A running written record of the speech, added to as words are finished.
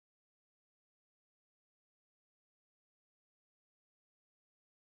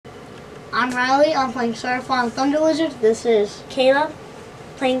I'm Riley. I'm playing Seraphon and Thunder Lizard. This is Caleb,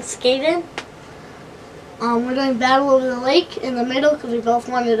 playing Skaven. We're doing Battle Over the Lake in the middle because we both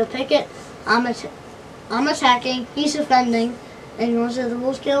wanted to pick it. I'm attacking, he's defending, and you want to say the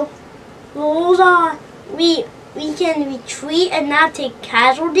rules, Caleb? Rules are we can retreat and not take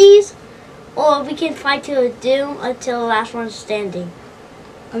casualties, or we can fight to a doom until the last one standing.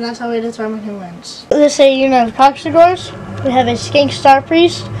 And that's how we determine who wins. This is a unit of Coxigors. We have a Skink Star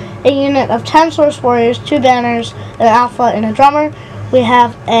Priest, a unit of 10 Source Warriors, 2 Banners, an Alpha, and a Drummer. We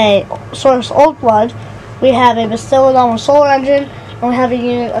have a Source Old Blood. We have a Bastillodon with Solar Engine, and we have a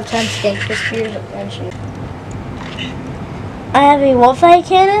unit of 10 Skinks with Spears and Shield. I have a Wolfeye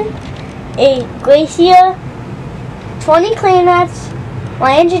Cannon, a Glacier, 20 Clan Rats,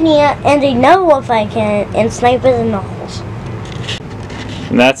 my Engineer, and another Wolfeye Cannon, and Snipers and Knuckles.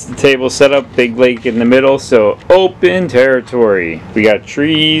 And that's the table set up, big lake in the middle, so open territory. We got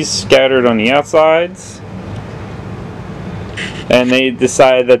trees scattered on the outsides. And they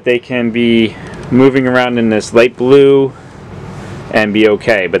decide that they can be moving around in this light blue and be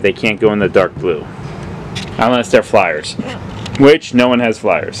okay, but they can't go in the dark blue. Unless they're flyers. Which, no one has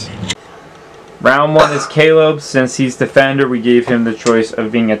flyers. Round 1 is Caleb. Since he's defender, we gave him the choice of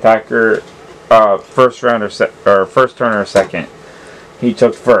being attacker first turn or second. He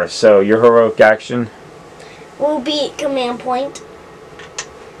took first, so your heroic action Will be command point.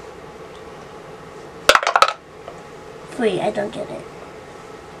 3, I don't get it.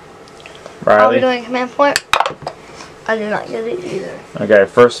 Are we Riley. doing command point? I do not get it either. Okay,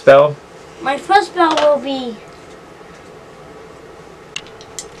 first spell. My first spell will be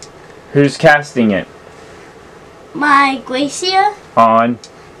Who's casting it? my Glacier On.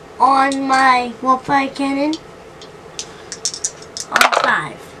 on my Wolfeye Cannon on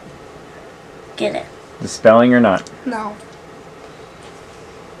 5. Get it? The spelling or not? No.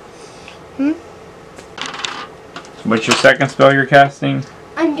 What's your second spell you're casting?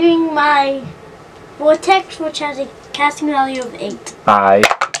 I'm doing my Vortex, which has a casting value of 8. By.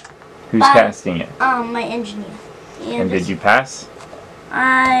 Who's By- casting it? My Engineer. And did you pass?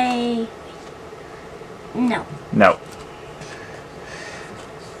 No. No.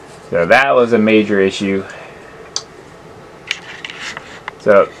 So that was a major issue.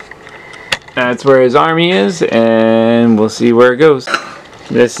 So that's where his army is, and we'll see where it goes.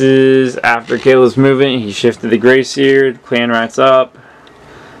 This is after Caleb's movement. He shifted the Greyseer, the Clan Rats up,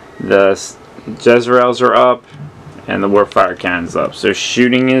 the Jezreels are up, and the Warfire Cannon's up. So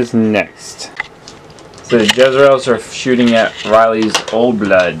shooting is next. So the Jezreels are shooting at Riley's Old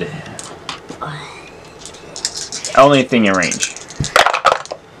Blood. Only thing in range.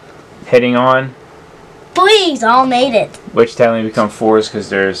 Hitting on, Please, all made it. which technically become 4s because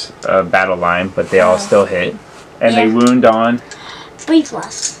there's a battle line, but they all still hit. And they Yeah. wound on. 3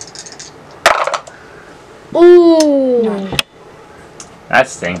 plus. Ooh. That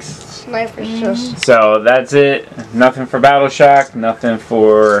stinks. Sniper's just... So that's it. Nothing for Battle Shock, nothing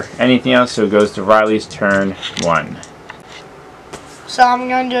for anything else, so it goes to Riley's turn 1. So I'm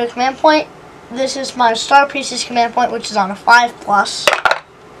going to do a command point. This is my Star Priest's command point, which is on a 5+.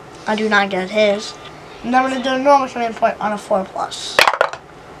 I do not get his. And then I'm going to do a normal command point on a 4+.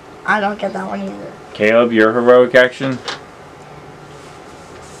 I don't get that one either. Caleb, your heroic action?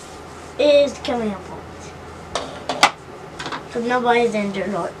 Is command point. So nobody's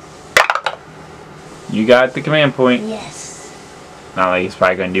injured or... You got the command point. Yes. Not like he's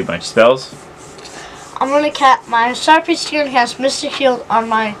probably going to do a bunch of spells. I'm going to cast my Star Priest is going to cast Mystic Shield on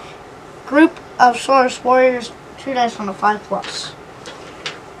my group of Source Warriors, 2 dice on a 5+.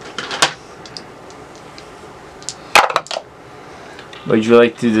 Would you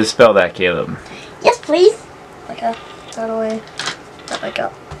like to dispel that, Caleb? Yes, please. Okay, that away. That back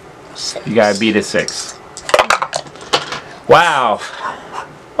up. 6. You gotta beat a 6. Wow.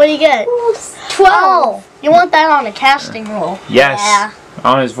 What do you get? 12. Oh, you want that on a casting roll. Yes. Yeah.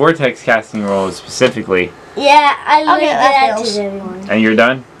 On his vortex casting roll specifically. Yeah, I Okay, laid that that fails. to everyone. And you're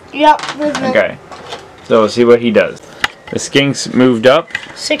done? Yep, movement. Okay. So we'll see what he does. The Skinks moved up.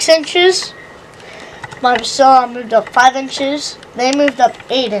 6 inches. My Bastillodon moved up 5 inches. They moved up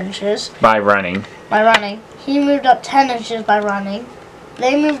 8 inches By running. by running. He moved up 10 inches by running.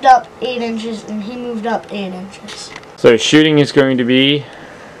 They moved up 8 inches, and he moved up 8 inches. So shooting is going to be...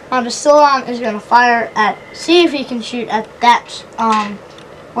 My Bastillodon is going to fire at, see if he can shoot at that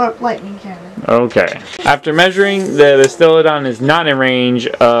warp lightning cannon. Okay. After measuring, the Bastillodon is not in range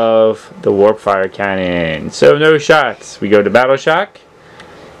of the Warp Fire Cannon. So no shots. We go to Battle Shock.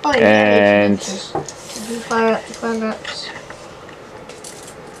 Oh, yeah, And 18 inches. Did we fire at the Clan Rats?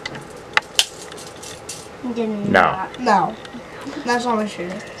 Didn't No. No. That's not my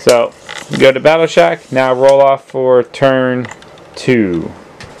shooter. So You go to Battle Shock. Now roll off for turn 2.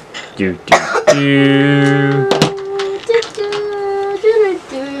 Do, do, do.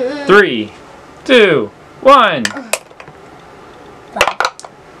 3, 2, 1.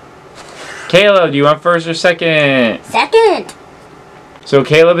 Caleb, do you want first or second? Second. So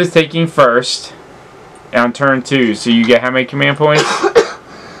Caleb is taking first on turn 2. So you get how many command points?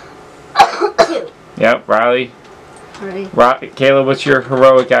 2. Yep, Riley. 3. Caleb, what's your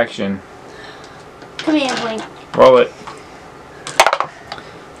heroic action? Command point. Roll it.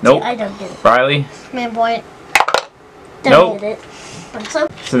 Nope. See, I don't get it. Riley? Command point. Don't Nope. get it. But so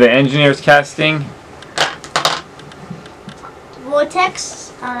So the engineer's casting.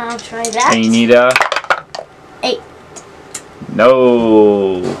 vortex. I'll try that. And you need a... 8.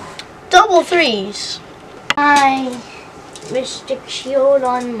 No. Double 3s. My mystic shield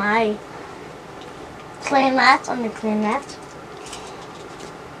on my clan mats, on the clan mats.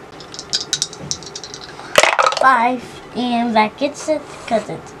 5, and that gets it because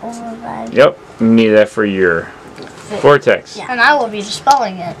it's over 5. Yep. You need that for your vortex. Yeah. And I will be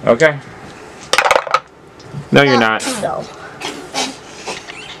dispelling it. Okay. No, you're not. No.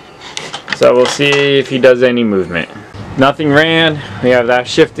 So we'll see if he does any movement. Nothing ran. We have that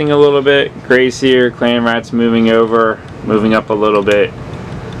shifting a little bit. Gracier, Clan Rat's moving over, moving up a little bit.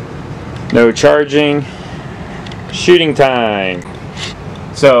 No charging. Shooting time.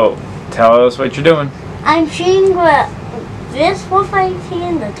 So, tell us what you're doing. I'm shooting this wolf I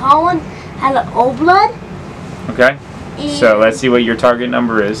can, the tall one, has an old blood. Okay. So let's see what your target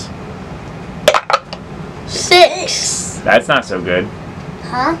number is. 6. That's not so good.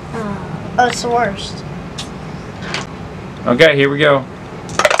 Huh? Oh, it's the worst. Okay, here we go.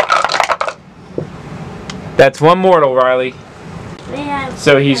 That's 1 mortal, Riley. Yeah.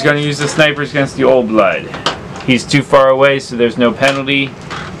 So he's going to use the snipers against the old blood. He's too far away, so there's no penalty.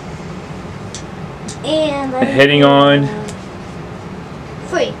 And I Hitting on.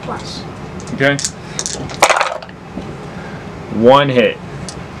 3 plus. Okay. 1 hit.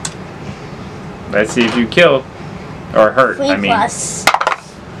 Let's see if you kill or hurt. 3 I mean, plus.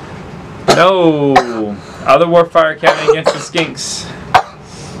 no. Other warfire counting against the skinks.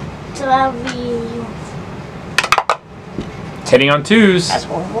 So that'll be Hitting on 2s. That's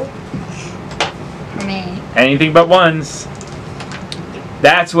horrible. For me. Anything but 1s.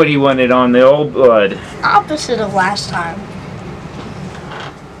 That's what he wanted on the old blood. Opposite of last time.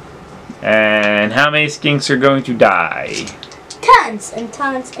 And how many skinks are going to die? tons and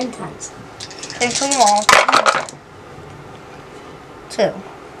tons and tons. Take them all. 2.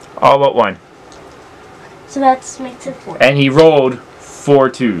 All but 1. So that makes it 4. And he rolled 4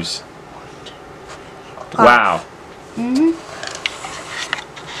 2s. Wow.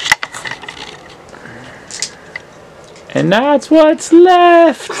 And that's what's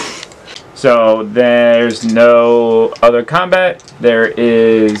left. So there's no other combat. There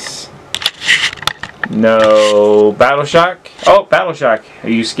is no battle shock. Oh, battle shock. Are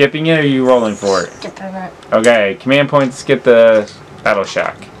you skipping it or are you rolling for it? Skipping it. Okay, command point to skip the battle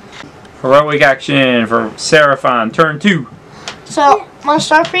shock. Heroic action for Seraphon, turn 2. So, my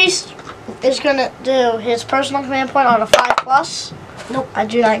Star Priest is going to do his personal command point on a 5+. Nope, I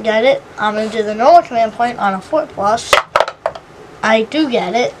do not get it. I'm going to do the normal command point on a 4+. I do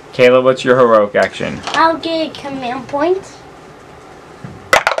get it. Kayla, what's your heroic action? I'll get a command point.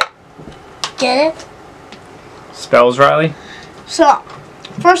 Get it? Spells, Riley? So,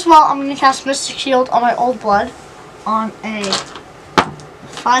 first of all, I'm going to cast Mystic Shield on my Old Blood on a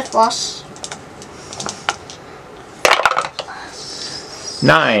 5+.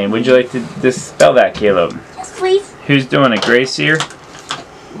 9. Would you like to dispel that, Caleb? Yes, please. Who's doing it? Gracier?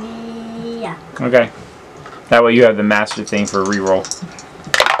 Yeah. Okay. That way you have the master thing for reroll.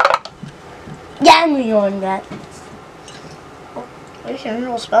 Yeah, I'm redoing that. You can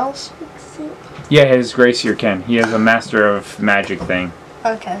reroll spells? Yeah, his Gracier can. He has a master of magic thing.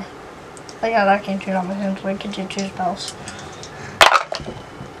 Okay. I got Arcane Tune on my hand, so I can do 2 spells.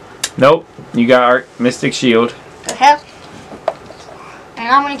 Nope. You got Mystic Shield. Okay. And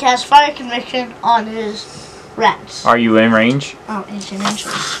I'm going to cast Fire Conviction on his rats. Are you in range? Oh, 18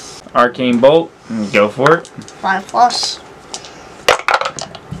 inches. Arcane Bolt. Go for it. 5+.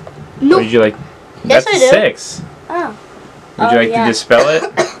 Nope. Would you like? Yes, That's I do. 6. Oh. Would you like to dispel it?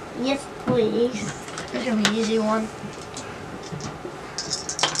 Yes, please. This is going to be an easy one.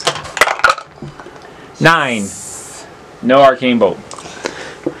 9. No Arcane Bolt.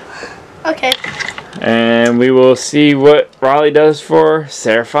 Okay. And we will see what Raleigh does for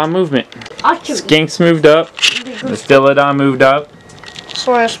Seraphon movement. Archery. Skinks moved up. The Philodon moved up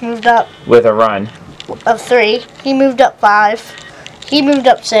Saurus moved up with a run. of 3. He moved up 5. He moved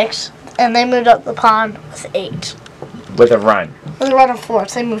up 6. and they moved up the pond with 8. With a run. With a run of 4,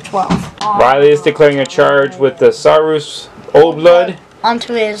 so they moved 12. Riley is declaring a charge with the Sarus Old Blood.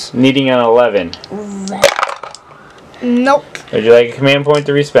 Onto his... Needing an 11. Nope. Would you like a command point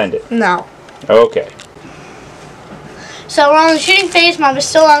to respend it? No. Okay. So we're on the shooting phase. My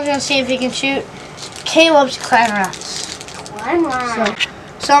Bastillon's going to see if he can shoot Caleb's clan rats. Clan rats.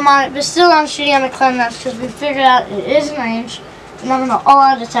 So my Bastillon's shooting at my clan rats because we figured out it is in range. And I'm going to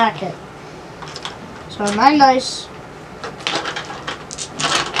all-out attack it. So 9 dice.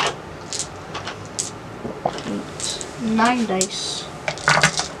 9 dice.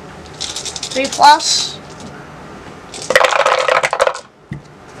 3 plus.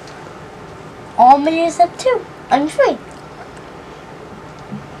 All made except 2. I'm free.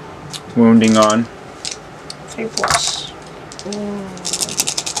 Wounding on. 3 plus.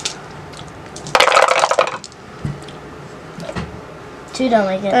 2 don't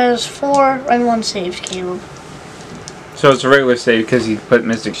make it. That is 4 and 1 saves, Caleb. So it's a regular save because he put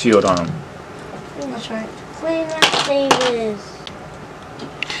Mystic Shield on him. That's right. Clean that saves.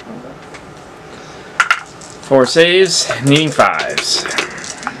 4 saves, needing 5s.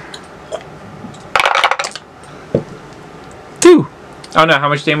 2! Oh no, how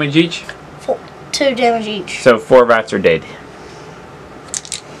much damage each? 2 damage each. So 4 rats are dead.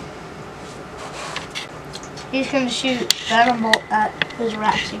 He's going to shoot Venom Bolt at his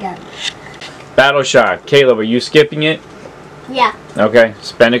rats again. Battle Shock. Caleb, are you skipping it? Yeah. Okay,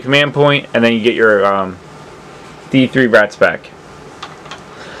 spend a command point and then you get your D3 rats back.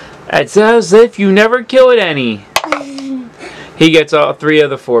 It's as if you never killed any. He gets all 3 of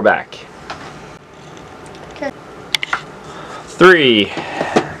the 4 back. Okay. 3,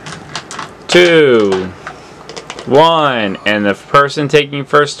 2, 1, and the person taking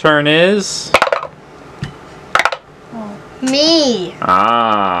first turn is me.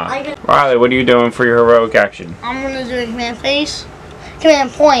 Riley, what are you doing for your heroic action? I'm going to do a command phase.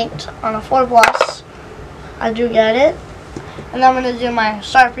 Command point on a 4 plus. I do get it. And I'm going to do my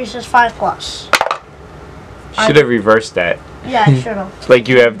Star Priestess 5 plus. Should have reversed that. Yeah, I should have. It's like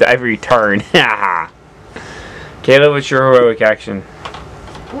you have every turn. Caleb, what's your heroic action?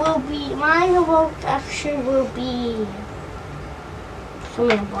 My heroic action will be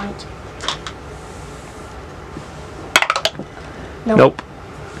command point. Nope.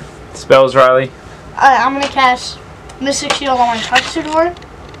 Spells, Riley. I'm going to cast Mystic Shield on my Tuxedo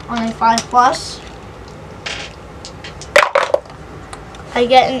on a 5 plus. I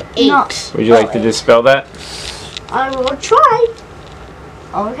get an 8. No. Would you like to dispel that? I will try.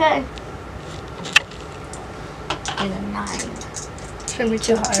 Okay. And a 9. Shouldn't be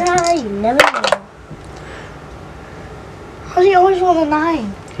too hard. Try, you never know. How do you always roll a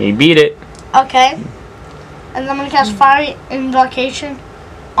 9? He beat it. Okay. And then I'm going to cast Fiery Invocation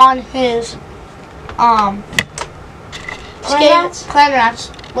on his Clan rats,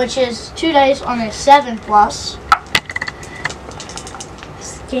 which is 2 dice on a 7 plus.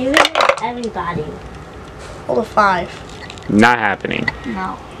 Give it to everybody. Roll a 5. Not happening.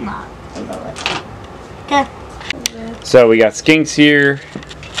 No, not. Okay. So we got Skinks here.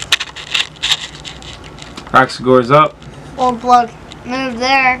 Roxagor's up. Old Blood moved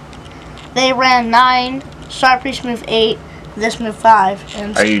there. They ran 9. Star Priest moved 8. This moved 5.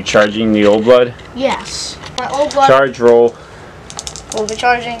 And Are you charging the Old Blood? yes. My Old Blood Charge roll. will be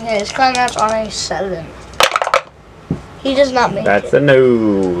charging his clan rats on a 7. He does not make That's it. a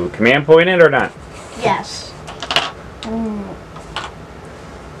no. Command point it or not? Yes.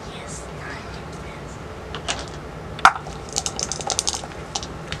 Yes.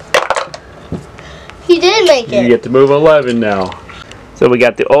 He did make You it. get to move 11 now. So we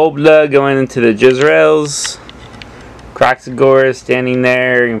got the Old Blood going into the Jezreels. Croxagor is standing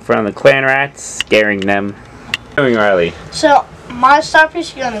there in front of the clan rats, scaring them. What are you doing, Riley? So my Star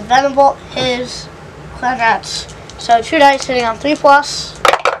Priest is going to Venom Bolt his clan rats. So 2 dice hitting on 3 plus.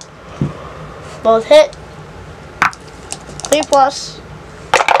 Both hit. 3 plus.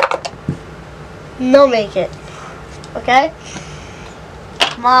 No make it. Okay?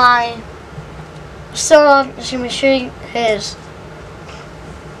 My Seraphon is going to be shooting his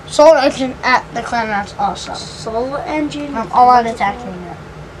Solar Engine at the clan rats also. Solar Engine. I'm all out attacking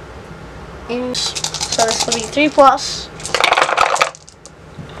it. So this will be 3 plus.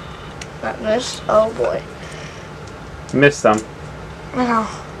 That missed. Oh boy. Missed them. Wow.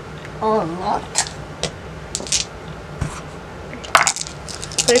 Oh, lot.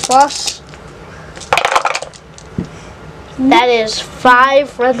 3 plus. That is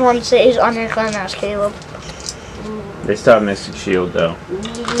 5 red 1 saves on your clan rats, Caleb. They still have Mystic Shield though.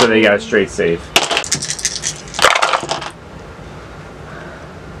 So they got a straight save.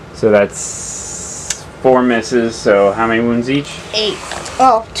 So that's 4 misses. So how many wounds each? 8.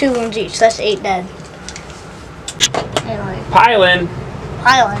 Oh, 2 wounds each. That's 8 dead. Anyway. Pylon.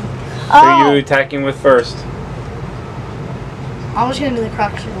 Pylon. Who are you attacking with first? I was gonna do the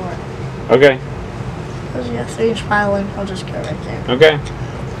Croxagore. Okay. Because you have 3-inch pylon, I'll just go right there. Okay.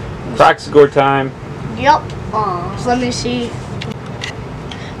 Croxagore time. Yep. So let me see.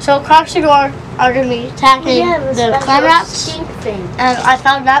 So Croxagore are going to be attacking the clan rats. And I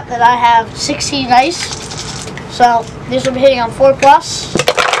found out that I have 16 dice. So these will be hitting on 4+.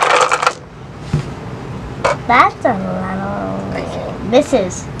 That's a lot of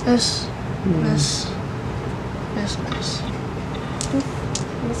misses. Miss.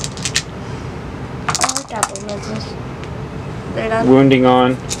 Oh, double misses. They're done. Wounding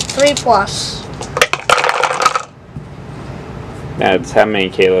on. 3+. That's how many,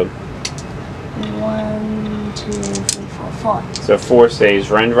 Caleb? 1, 2, 3, 4, 4. So 4 saves.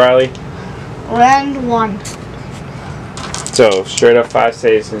 Rend Riley. Rend 1. So straight up 5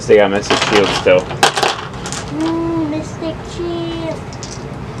 saves since they got Mystic Shield still. Mystic Shield.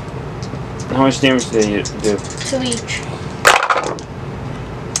 How much damage did you do? 2 each.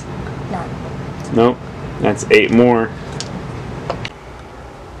 None. Nope. That's 8 more.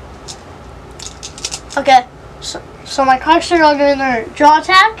 Okay. So my Croxagore are doing their draw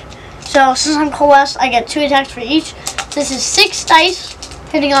attack. So since I'm coalesced, I get 2 attacks for each. This is 6 dice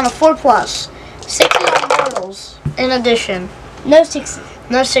hitting on a 4+. 6 on mortals in addition. No 6s.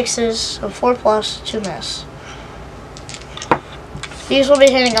 No 6s, so 4+, 2 miss. These will be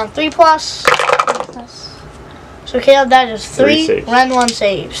hitting on 3+. So Caleb, that is 3. saves. Rend 1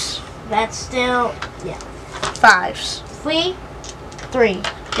 saves. That's still 5s. 3. 3.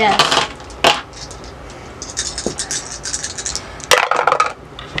 Yes.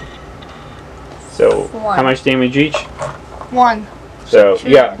 So One. how much damage each? 1. So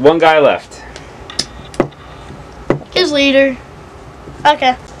you got 1 guy left. His leader.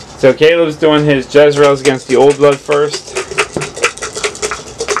 Okay. So Caleb's doing his Jezreels against the Old Blood first.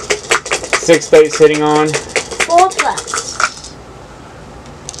 6 dice hitting on. 4+.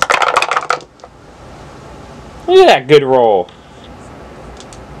 Look at that good roll.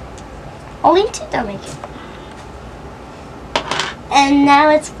 Only 2 don't make it. And now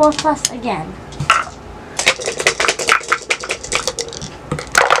it's 4+ again.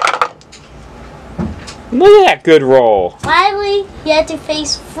 Look at that good roll. Finally, you had to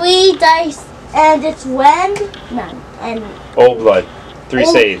face 3 dice, and it's Rend, none. And Old Blood. 3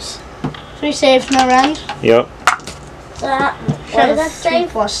 saves. 3 saves, no rend. Yep. what did that say?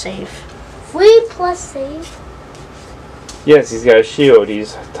 3+ save. 3+ save. Yes, he's got a shield.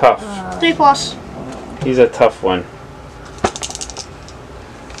 He's tough. 3+. He's a tough one.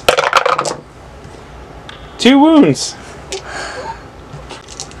 2 wounds.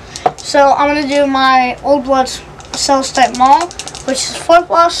 So I'm gonna do my Old Blood Cells type Maul, which is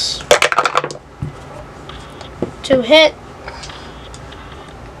 4+. To hit.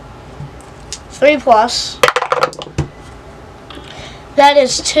 3+. That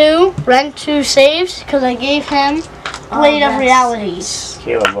is 2. Rend 2 saves because I gave him Blade of Realities.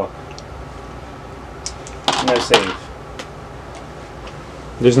 Caleb, look. No save.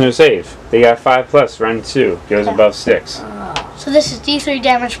 There's no save. They got 5+. Rend 2 goes above 6. So this is D3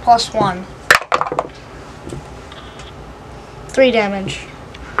 damage +1. 3 damage.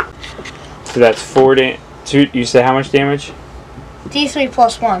 So that's 4 2. You said how much damage? D3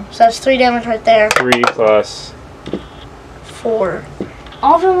 +1. So that's 3 damage right there. 3 plus. 4.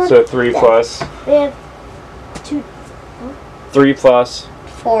 All of them are So 3 plus. They have 2. 3 plus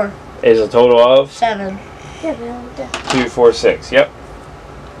 4. is a total of 7. Yeah, they all dead. 2, 4, 6. Yep.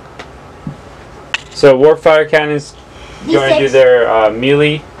 So Warfire Cannons going to do D6. their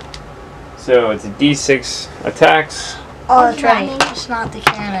melee. So it's a D6 attacks. Oh, that's right. It's not the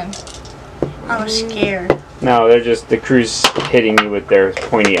cannon. I was scared. No, they're just the crews hitting you with their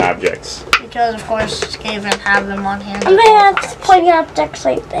pointy objects. Because, of course, Skaven have them on hand. I'm gonna have pointing objects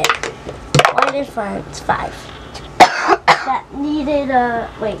like that. 1 is 5. It's 5. That needed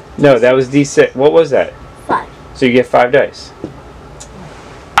wait. No, that was D6. What was that? 5. So you get 5 dice.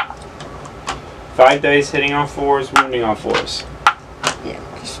 5 dice hitting on 4s, wounding on 4s. Yeah,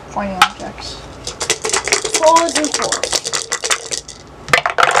 just pointing objects. 4s and 4s.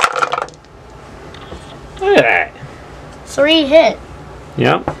 Look at that. 3 hit.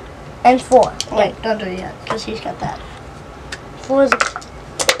 Yep. And 4. Wait, don't do it yet, because he's got that. 4s.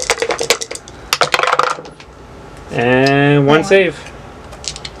 And 1 save.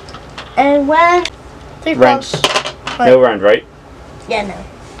 And when? 3+. No rend, right? Yeah, no.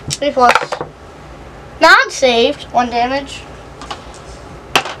 3+. Not saved. 1 damage.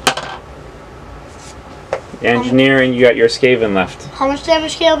 Engineer, and you got your Skaven left. How much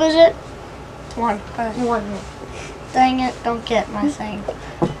damage scale is it? 1. One. Dang it, don't get my thing.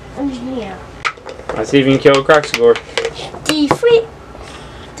 Engineer. Let's see if you can kill a Croxagore. Defeat.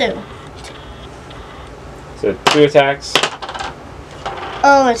 2. So 2 attacks.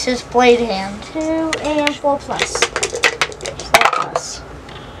 Oh, it's his blade hand. 2 and 4 plus. 4 plus.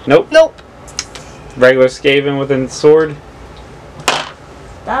 Nope. Nope. Regular Skaven with a sword.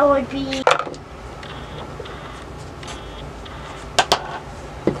 That would be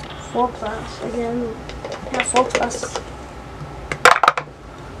 4 plus again. Yeah, 4 plus.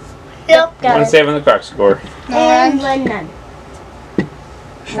 Yep. Got One it. save on the Croxagore. And one none.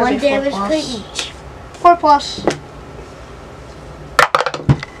 Should 1 be 4 damage per plus. each. 4 plus.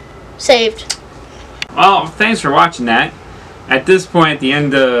 Saved. Well, thanks for watching that. At this point, at the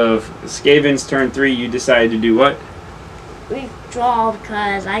end of Skaven's turn 3, you decided to do what? Withdraw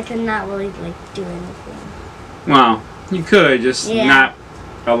because I could not really do anything. Well, you could, just Yeah. not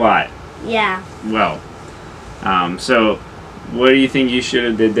a lot. Yeah. Well, so what do you think you should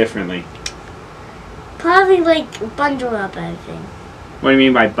have did differently? Probably bundle up everything. What do you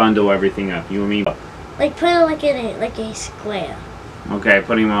mean by bundle everything up? You mean Put it in a square. okay,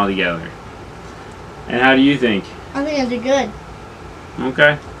 putting them all together. And how do you think? I think I did good.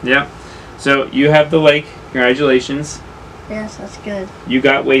 Okay, yep. So you have the lake. Congratulations. Yes, that's good. You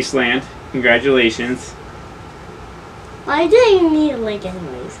got Wasteland. Congratulations. I didn't need a lake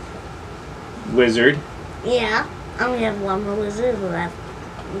anyways. Wizard. Yeah. I only have 1 more wizard left.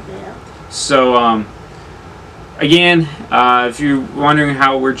 Yeah. So, again, if you're wondering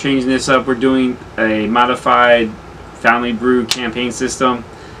how we're changing this up, we're doing a modified family brew campaign system.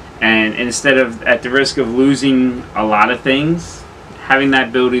 And instead of, at the risk of losing a lot of things, having that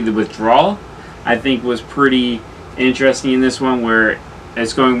ability to withdraw, I think was pretty interesting in this one, where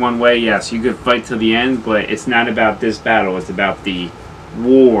it's going one way. Yes, you could fight till the end, but it's not about this battle. It's about the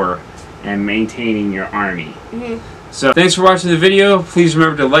war and maintaining your army. So thanks for watching the video. Please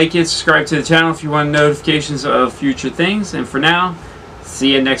remember to like it, subscribe to the channel if you want notifications of future things. And for now,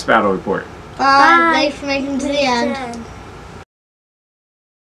 see you next battle report. Bye. Thanks for making it to the end.